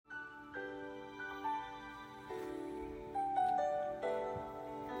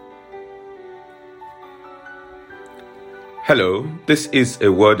Hello, this is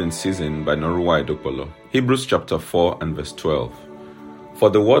A Word in Season by Noruwa Edopolo. Hebrews chapter 4 and verse 12.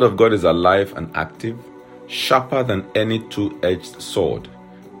 For the word of God is alive and active, sharper than any two-edged sword.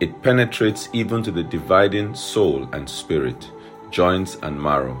 It penetrates even to the dividing soul and spirit, joints and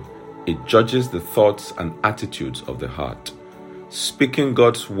marrow. It judges the thoughts and attitudes of the heart. Speaking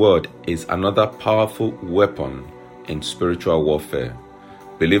God's word is another powerful weapon in spiritual warfare.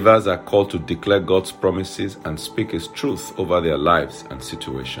 Believers are called to declare God's promises and speak His truth over their lives and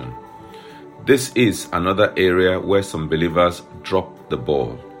situation. This is another area where some believers drop the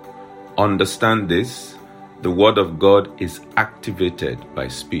ball. Understand this: the word of God is activated by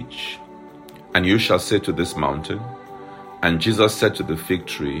speech. And you shall say to this mountain, and Jesus said to the fig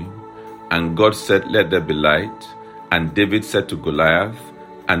tree, and God said, let there be light, and David said to Goliath,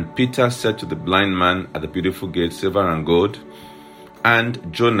 and Peter said to the blind man at the beautiful gate, silver and gold,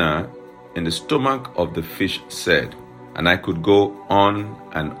 and Jonah in the stomach of the fish said, and I could go on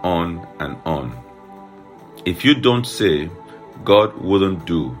and on and on. If you don't say, God wouldn't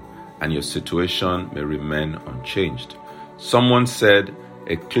do, and your situation may remain unchanged. Someone said,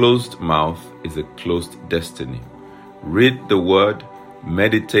 a closed mouth is a closed destiny. Read the word,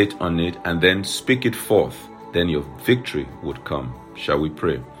 meditate on it, and then speak it forth. Then your victory would come. Shall we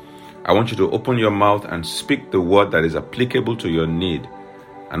pray? I want you to open your mouth and speak the word that is applicable to your need.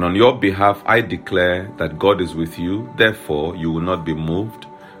 And on your behalf, I declare that God is with you. Therefore, you will not be moved.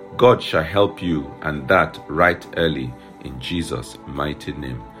 God shall help you, and that right early, in Jesus' mighty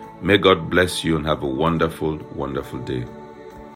name. May God bless you and have a wonderful, wonderful day.